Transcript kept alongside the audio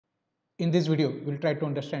In this video, we'll try to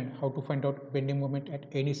understand how to find out bending moment at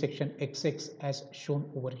any section XX as shown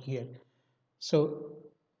over here. So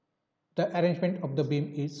the arrangement of the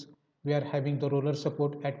beam is we are having the roller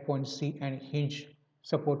support at point C and hinge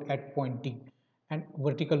support at point D and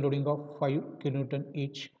vertical loading of 5 kN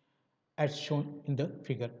each as shown in the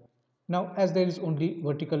figure. Now as there is only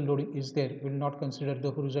vertical loading is there, we will not consider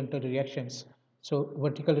the horizontal reactions. So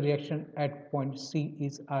vertical reaction at point C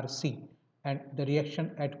is RC and the reaction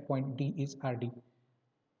at point D is RD.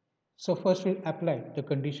 So first we'll apply the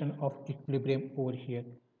condition of equilibrium over here.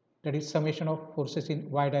 That is summation of forces in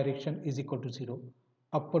y direction is equal to 0.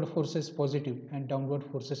 Upward forces positive and downward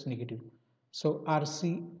forces negative. So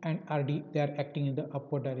RC and RD they are acting in the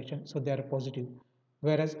upward direction, so they are positive.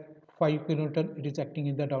 Whereas 5 kN it is acting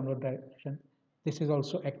in the downward direction. This is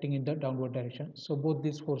also acting in the downward direction. So both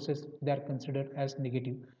these forces they are considered as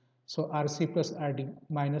negative. So RC plus RD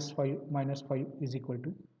minus 5 is equal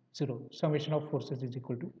to 0. Summation of forces is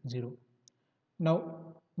equal to 0.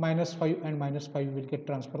 Now minus 5 and minus 5 will get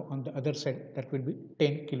transferred on the other side, that will be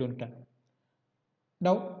 10 kilonewton.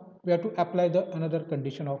 Now we have to apply the another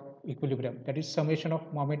condition of equilibrium, that is summation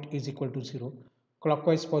of moment is equal to 0,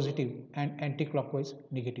 clockwise positive and anti-clockwise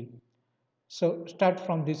negative. So start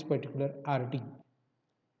from this particular RD.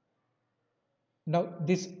 Now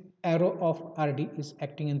this arrow of RD is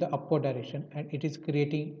acting in the upward direction and it is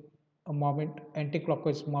creating a moment,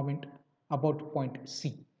 anti-clockwise moment about point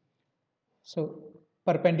C. So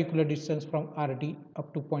perpendicular distance from RD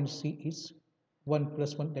up to point C is 1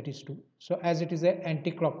 plus 1, that is 2. So as it is an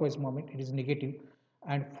anti-clockwise moment, it is negative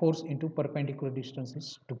and force into perpendicular distance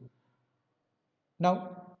is 2.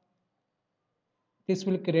 Now this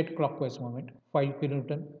will create clockwise moment 5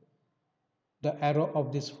 kilonewton. The arrow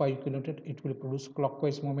of this 5 kilonewton, it will produce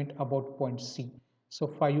clockwise moment about point C. So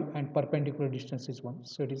 5 and perpendicular distance is 1.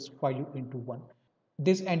 So it is 5 into 1.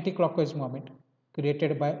 This anti-clockwise moment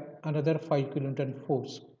created by another 5 kilonewton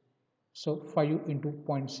force. So 5 into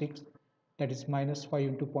 0.6, that is minus 5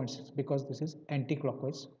 into 0.6, because this is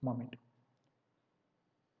anti-clockwise moment.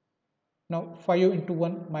 Now 5 into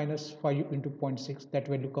 1 minus 5 into 0.6, that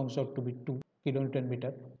value comes out to be 2 kilonewton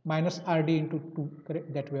meter, minus RD into 2,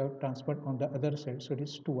 correct, that we have transferred on the other side, so it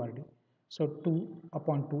is 2 RD. So 2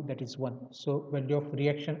 upon 2, that is 1. So value of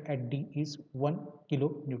reaction at D is 1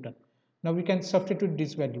 kilonewton. Now we can substitute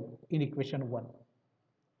this value in equation 1.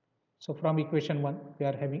 So from equation 1 we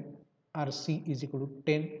are having RC is equal to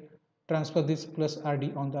 10, transfer this plus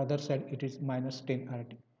RD on the other side, it is minus 10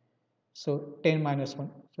 RD. So 10 minus 1,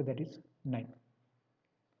 so that is 9.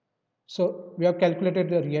 So we have calculated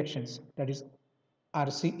the reactions, that is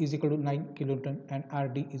RC is equal to 9 kilonewton and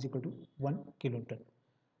RD is equal to 1 kilonewton.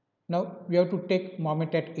 Now we have to take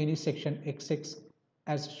moment at any section XX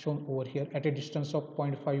as shown over here at a distance of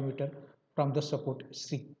 0.5 meter from the support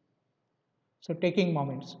C. So taking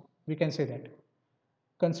moments, we can say that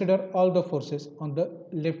consider all the forces on the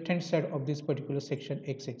left hand side of this particular section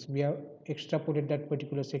XX. We have extrapolated that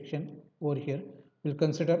particular section over here. We'll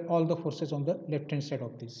consider all the forces on the left hand side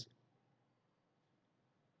of this.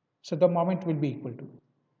 So the moment will be equal to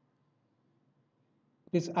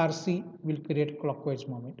this RC will create clockwise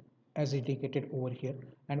moment as indicated over here,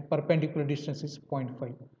 and perpendicular distance is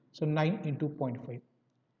 0.5. So 9 into 0.5.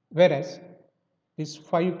 Whereas this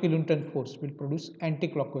 5 kilonewton force will produce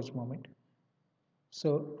anti-clockwise moment.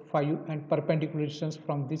 So 5 and perpendicular distance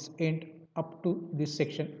from this end up to this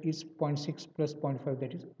section is 0.6 plus 0.5,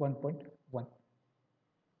 that is 1.1.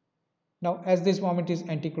 Now as this moment is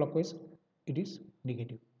anti-clockwise, it is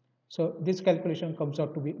negative. So this calculation comes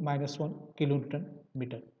out to be minus 1 kilonewton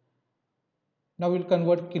meter. Now we'll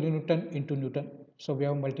convert kilonewton into Newton. So we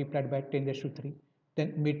have multiplied by 10⁻�3.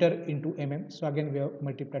 Then meter into mm. So again we have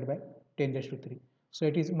multiplied by 10⁻�3. So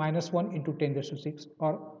it is minus 1 into 10⁻�6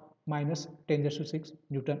 or minus 10⁻�6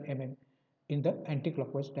 Newton mm in the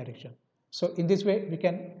anti-clockwise direction. So in this way we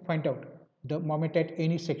can find out the moment at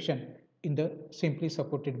any section in the simply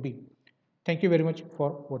supported beam. Thank you very much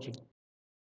for watching.